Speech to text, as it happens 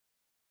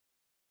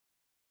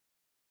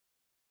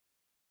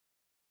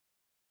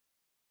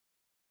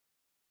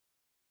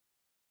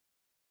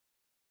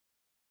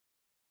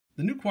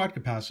The new quad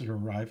capacitor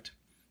arrived,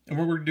 and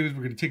what we're going to do is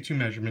we're going to take two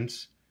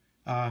measurements.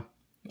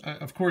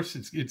 Of course,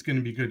 it's going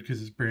to be good because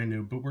it's brand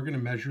new, but we're going to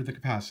measure the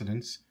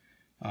capacitance.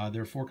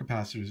 There are four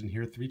capacitors in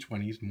here,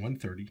 320s and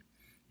 130.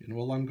 And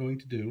all I'm going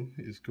to do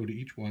is go to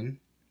each one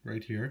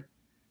right here.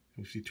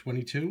 We see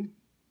 22,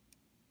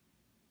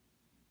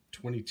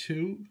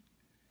 22.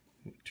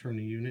 Turn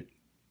the unit,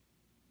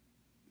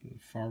 the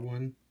far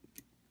one,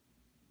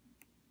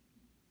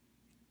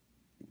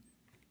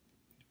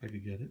 if I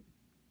could get it.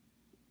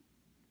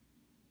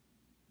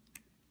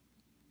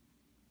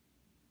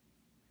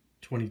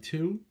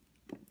 22,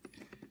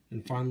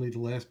 and finally the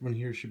last one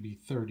here should be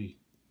 30.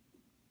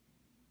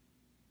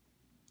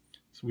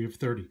 So we have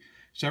 30.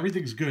 So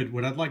everything's good.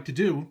 What I'd like to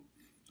do,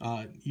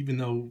 even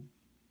though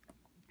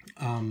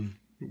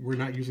we're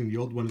not using the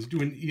old one, is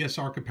do an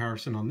ESR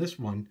comparison on this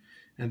one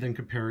and then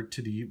compare it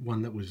to the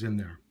one that was in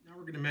there. Now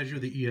we're going to measure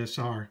the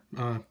ESR.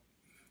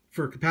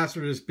 For a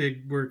capacitor this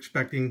big, we're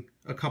expecting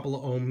a couple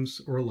of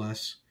ohms or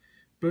less,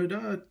 but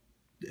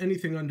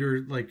anything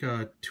under like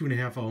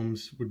 2.5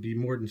 ohms would be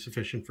more than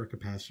sufficient for a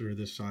capacitor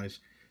this size.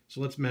 So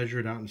let's measure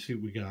it out and see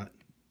what we got.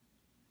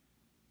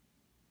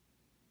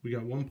 We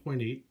got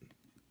 1.8,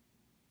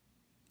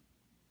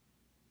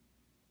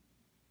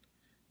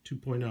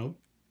 2.0,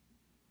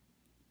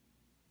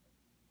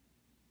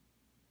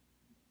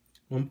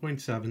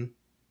 1.7,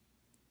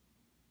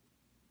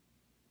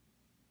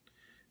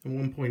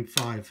 and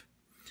 1.5.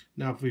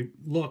 Now if we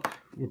look,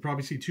 we'll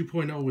probably see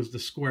 2.0 was the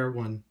square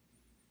one.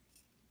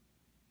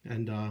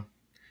 And no,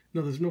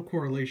 there's no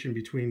correlation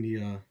between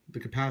the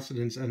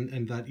capacitance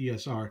and that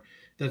ESR.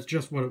 That's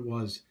just what it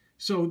was.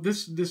 So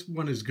this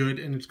one is good,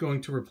 and it's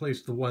going to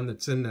replace the one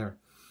that's in there.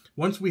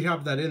 Once we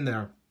have that in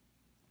there,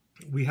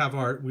 we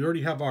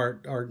already have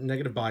our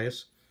negative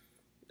bias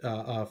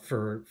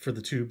for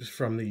the tubes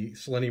from the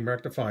selenium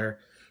rectifier,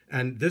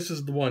 and this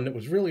is the one that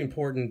was really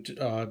important.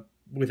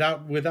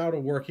 Without a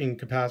working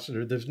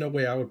capacitor, there's no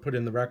way I would put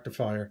in the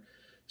rectifier.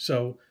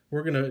 So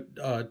we're going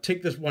to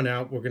take this one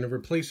out. We're going to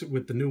replace it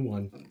with the new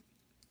one.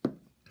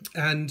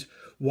 And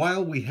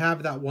while we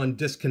have that one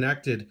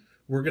disconnected,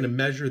 we're going to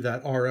measure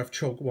that RF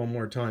choke one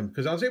more time,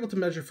 because I was able to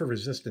measure for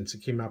resistance.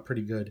 It came out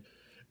pretty good.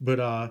 But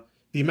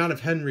the amount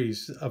of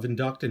henries of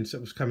inductance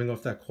that was coming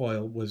off that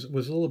coil was a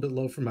little bit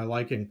low for my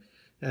liking.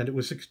 And it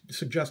was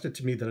suggested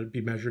to me that it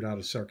be measured out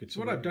of circuit.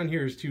 So what I've done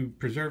here is to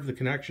preserve the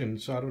connection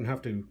so I don't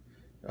have to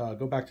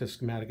go back to the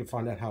schematic and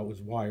find out how it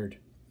was wired.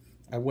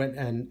 I went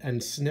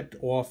and snipped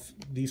off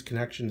these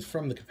connections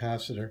from the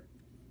capacitor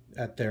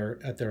at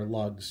their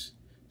lugs.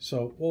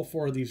 So all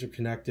four of these are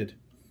connected,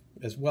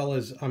 as well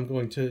as I'm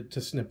going to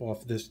snip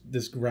off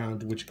this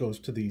ground, which goes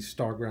to the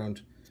star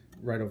ground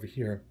right over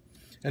here.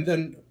 And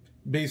then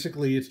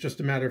basically it's just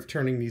a matter of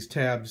turning these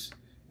tabs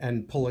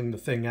and pulling the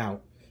thing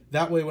out.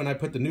 That way when I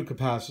put the new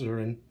capacitor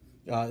in,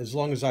 as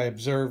long as I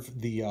observe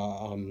the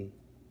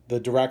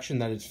direction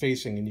that it's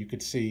facing, and you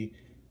could see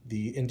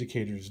the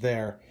indicators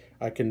there,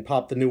 I can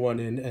pop the new one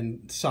in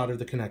and solder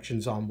the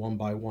connections on one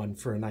by one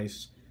for a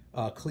nice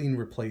clean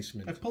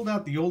replacement. I pulled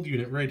out the old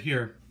unit right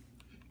here.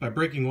 By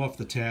breaking off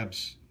the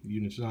tabs, the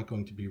unit's not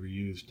going to be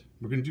reused.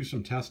 We're going to do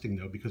some testing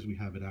though, because we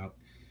have it out,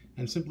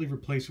 and simply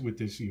replace it with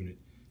this unit.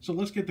 So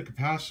let's get the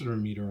capacitor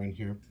meter on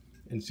here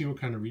and see what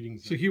kind of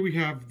readings. So here we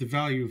have the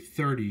value of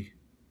 30,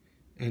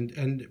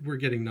 and we're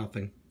getting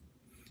nothing.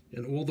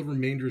 And all the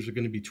remainders are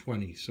going to be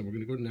 20. So we're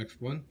going to go to the next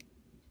one.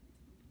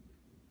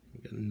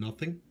 We get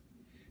nothing.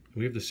 And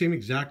we have the same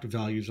exact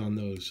values on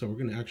those, so we're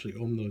going to actually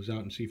ohm those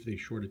out and see if they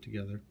shorted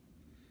together.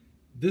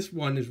 This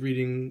one is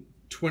reading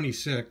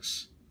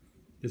 26.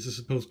 This is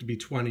supposed to be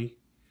 20.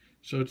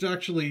 So it's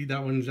actually,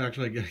 that one's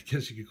actually, I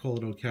guess you could call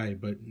it okay,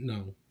 but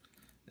no.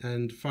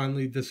 And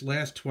finally, this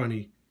last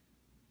 20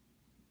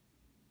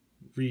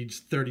 reads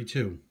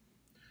 32.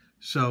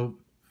 So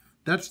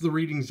that's the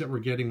readings that we're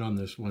getting on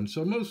this one.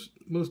 So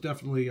most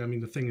definitely, I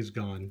mean, the thing is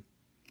gone.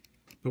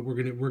 But we're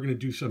gonna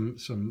do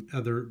some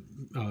other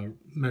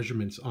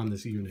measurements on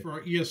this unit. For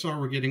our ESR,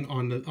 we're getting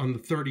on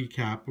the 30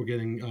 cap, we're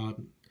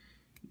getting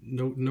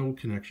no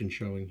connection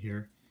showing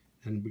here.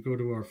 And we go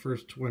to our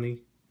first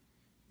 20,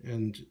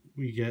 and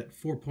we get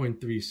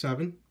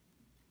 4.37.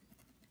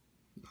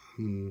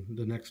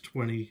 The next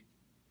 20,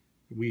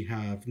 we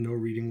have no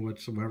reading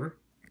whatsoever.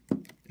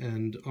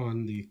 And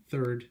on the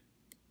third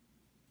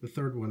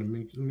one, let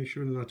me make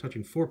sure they're not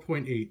touching,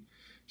 4.8.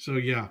 So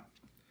yeah,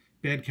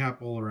 bad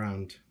cap all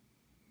around.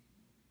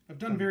 I've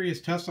done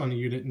various tests on the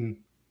unit, and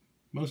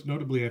most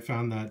notably I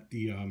found that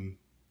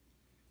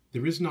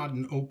there is not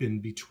an open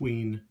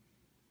between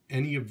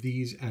any of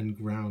these and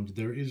ground.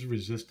 There is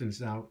resistance.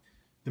 Now,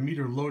 the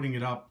meter loading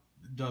it up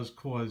does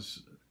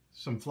cause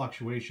some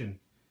fluctuation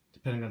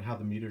depending on how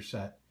the meter's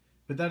set,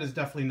 but that is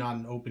definitely not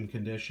an open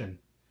condition.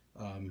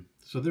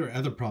 So there are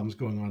other problems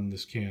going on in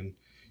this can.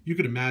 You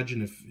could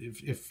imagine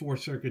if four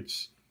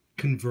circuits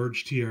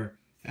converged here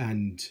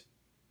and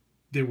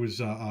there was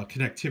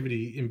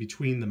connectivity in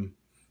between them,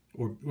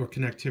 or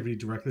connectivity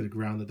directly to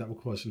ground, that will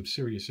cause some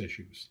serious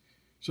issues.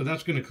 So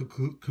that's going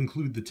to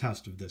conclude the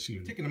test of this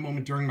unit. Taking a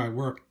moment during my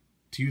work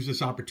to use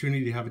this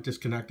opportunity to have it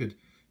disconnected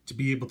to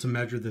be able to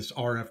measure this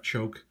RF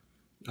choke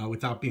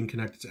without being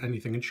connected to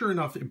anything. And sure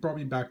enough, it brought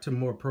me back to a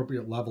more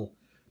appropriate level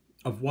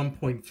of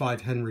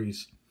 1.5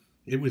 Henrys.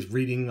 It was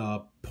reading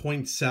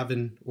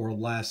 0.7 or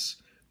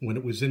less when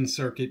it was in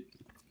circuit.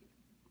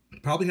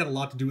 Probably had a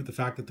lot to do with the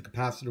fact that the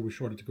capacitor was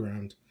shorted to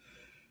ground.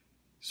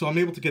 So I'm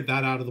able to get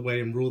that out of the way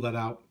and rule that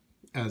out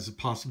as a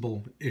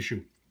possible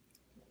issue.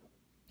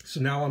 So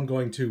now I'm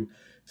going to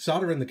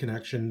solder in the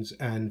connections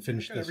and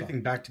finish this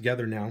everything back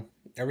together now.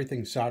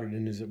 Everything's soldered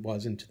in as it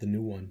was into the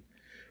new one.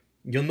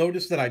 You'll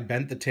notice that I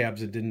bent the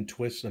tabs and didn't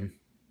twist them.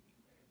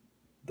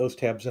 Those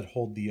tabs that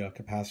hold the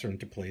capacitor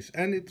into place.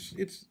 And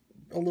it's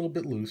a little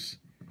bit loose,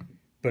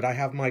 but I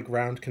have my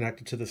ground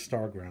connected to the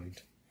star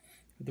ground.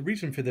 The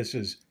reason for this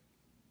is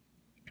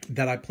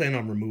that I plan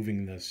on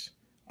removing this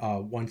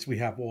once we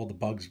have all the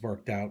bugs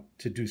worked out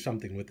to do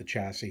something with the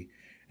chassis.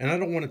 And I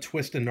don't want to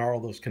twist and gnarl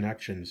those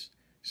connections.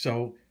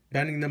 So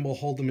bending them will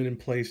hold them in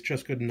place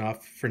just good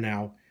enough for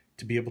now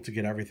to be able to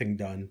get everything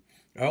done.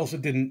 I also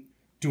didn't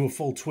do a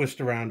full twist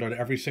around on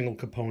every single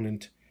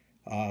component.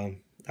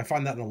 I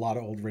find that in a lot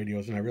of old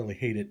radios, and I really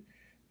hate it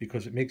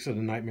because it makes it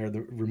a nightmare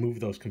to remove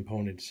those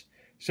components.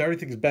 So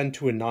everything's bent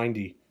to a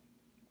 90.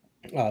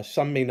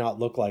 Some may not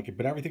look like it,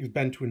 but everything's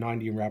bent to a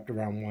 90 and wrapped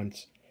around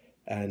once,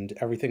 and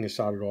everything is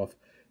soldered off.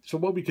 So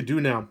what we could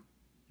do now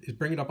is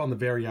bring it up on the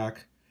Variac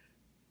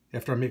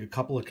after I make a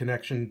couple of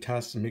connection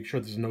tests and make sure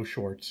there's no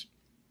shorts.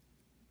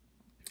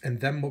 And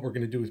then what we're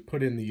going to do is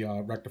put in the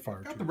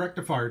rectifier tube. Got the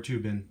rectifier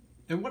tube in,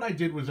 and what I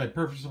did was I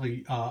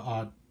purposely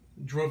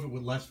drove it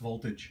with less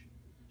voltage.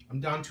 I'm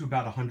down to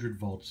about 100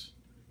 volts.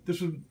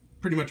 This would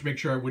pretty much make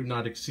sure I would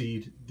not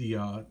exceed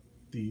the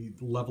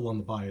level on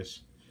the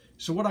bias.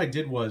 So what I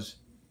did was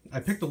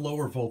I picked a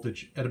lower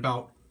voltage at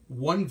about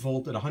 1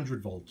 volt at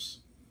 100 volts.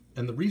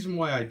 And the reason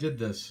why I did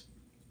this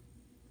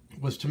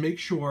was to make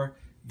sure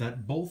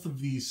that both of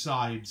these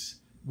sides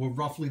were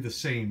roughly the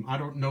same. I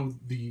don't know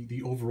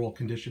the overall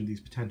condition of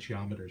these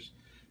potentiometers.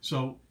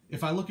 So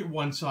if I look at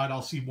one side,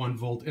 I'll see 1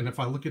 volt, and if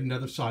I look at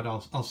another side,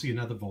 I'll see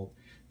another volt.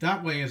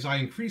 That way, as I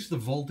increase the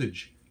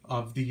voltage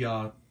of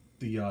the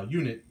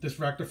unit, this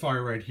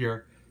rectifier right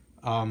here,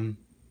 obviously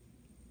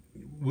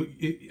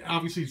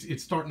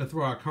it's starting to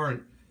throw out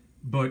current,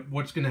 but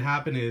what's going to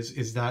happen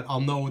is that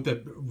I'll know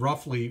that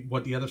roughly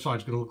what the other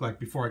side's going to look like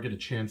before I get a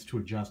chance to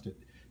adjust it.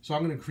 So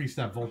I'm going to increase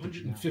that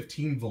voltage to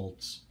 15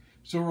 volts.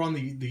 So we're on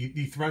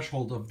the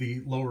threshold of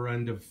the lower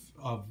end of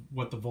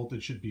what the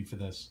voltage should be for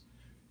this.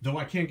 Though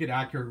I can't get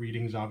accurate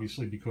readings,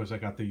 obviously, because I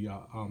got the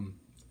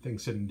thing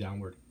sitting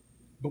downward.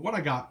 But what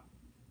I got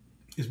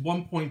is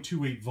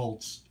 1.28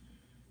 volts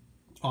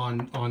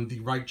on the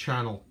right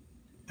channel.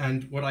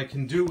 And what I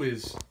can do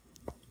is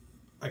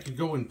I can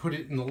go and put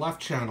it in the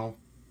left channel.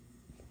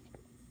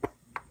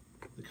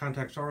 The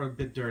contacts are a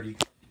bit dirty.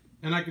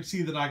 And I can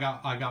see that I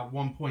got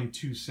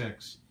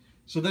 1.26.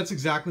 So that's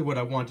exactly what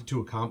I wanted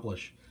to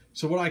accomplish.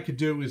 So what I could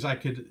do is I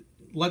could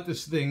let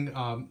this thing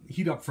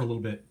heat up for a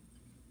little bit,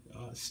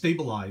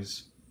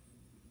 stabilize,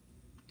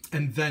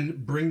 and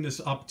then bring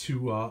this up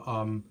to,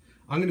 I'm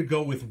going to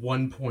go with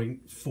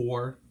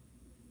 1.4,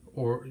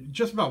 or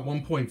just about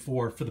 1.4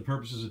 for the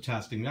purposes of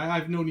testing. I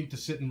have no need to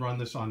sit and run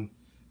this on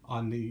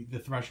the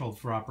threshold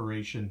for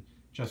operation,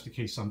 just in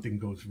case something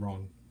goes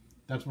wrong.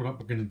 That's what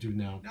we're going to do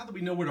now. Now that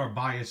we know what our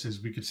bias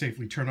is, we could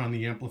safely turn on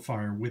the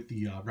amplifier with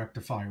the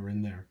rectifier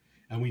in there.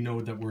 And we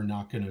know that we're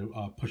not going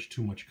to push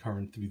too much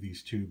current through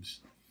these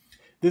tubes.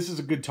 This is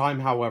a good time,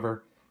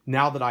 however,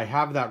 now that I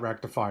have that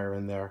rectifier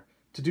in there,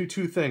 to do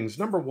two things.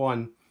 Number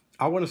one,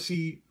 I want to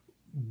see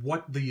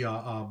what the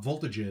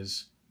voltage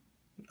is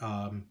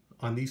on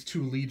these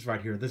two leads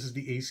right here. This is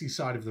the AC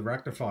side of the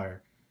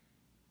rectifier.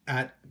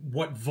 At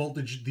what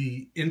voltage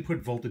the input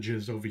voltage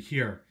is over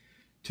here,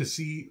 to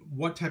see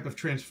what type of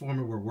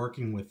transformer we're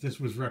working with. This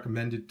was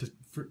recommended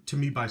to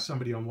me by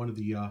somebody on one of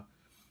the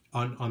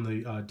on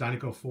the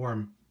Dynaco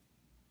forum,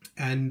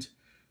 and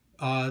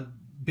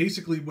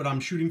basically what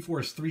I'm shooting for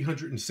is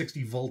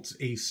 360 volts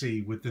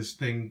AC with this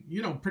thing,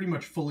 you know, pretty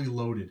much fully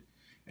loaded.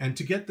 And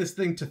to get this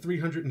thing to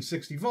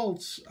 360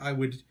 volts, I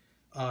would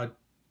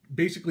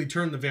basically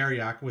turn the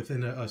Variac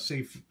within a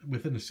safe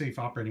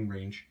operating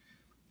range,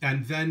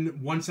 and then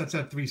once that's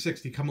at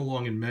 360, come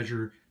along and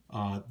measure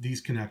these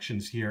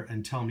connections here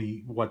and tell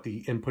me what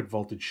the input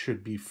voltage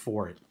should be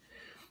for it.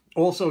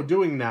 Also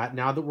doing that,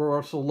 now that we're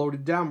also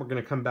loaded down, we're going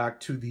to come back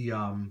to the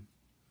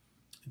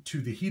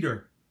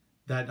heater,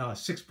 that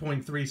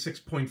 6.3,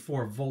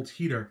 6.4 volt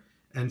heater,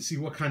 and see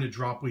what kind of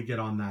drop we get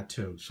on that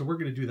too. So we're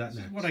going to do that next.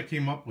 This is what I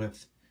came up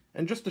with.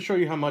 And just to show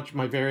you how much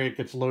my Variac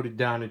gets loaded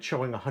down, it's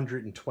showing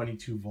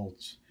 122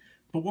 volts.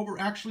 But what we're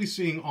actually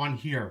seeing on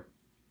here,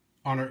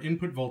 on our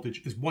input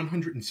voltage, is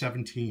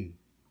 117.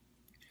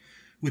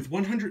 With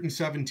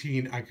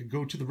 117, I could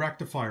go to the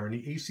rectifier on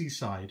the AC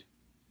side,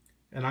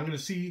 and I'm going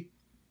to see,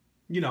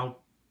 you know,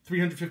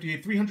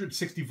 358,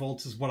 360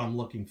 volts is what I'm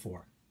looking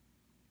for.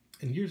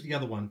 And here's the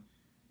other one,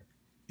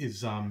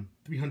 is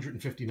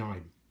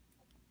 359.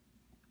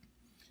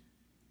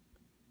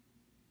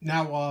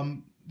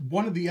 Now,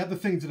 one of the other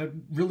things that I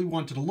really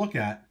wanted to look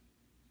at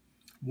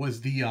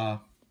was the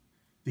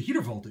the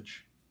heater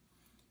voltage.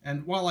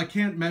 And while I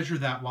can't measure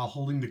that while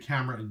holding the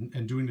camera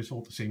and doing this all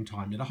at the same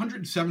time, at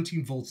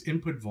 117 volts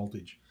input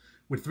voltage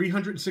with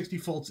 360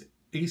 volts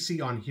AC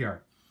on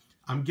here,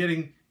 I'm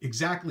getting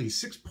exactly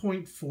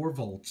 6.4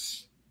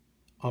 volts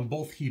on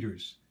both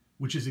heaters,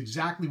 which is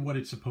exactly what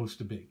it's supposed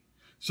to be.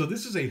 So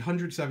this is a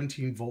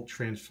 117 volt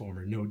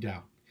transformer, no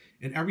doubt,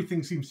 and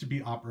everything seems to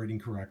be operating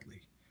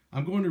correctly.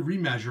 I'm going to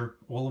remeasure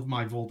all of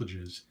my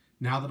voltages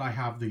now that I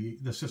have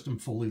the system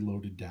fully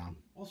loaded down.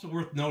 Also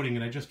worth noting,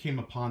 and I just came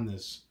upon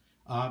this,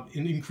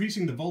 in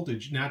increasing the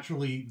voltage,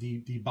 naturally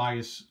the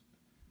bias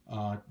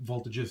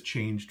voltages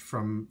changed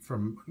from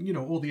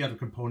all the other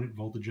component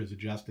voltages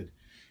adjusted.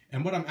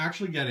 And what I'm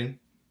actually getting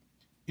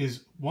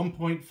is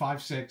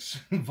 1.56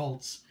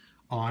 volts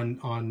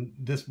on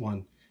this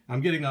one. I'm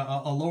getting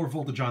a lower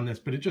voltage on this,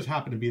 but it just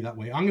happened to be that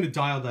way. I'm going to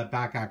dial that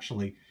back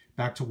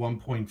back to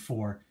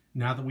 1.4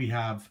 now that we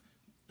have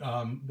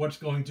what's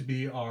going to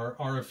be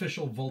our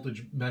official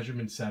voltage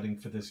measurement setting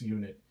for this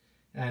unit.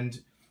 And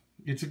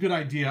it's a good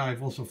idea,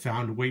 I've also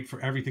found, to wait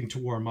for everything to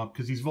warm up,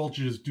 because these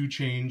voltages do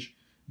change.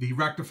 The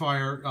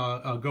rectifier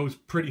goes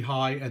pretty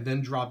high and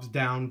then drops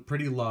down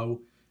pretty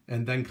low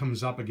and then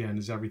comes up again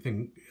as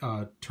everything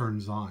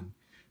turns on.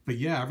 But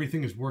yeah,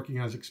 everything is working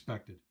as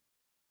expected.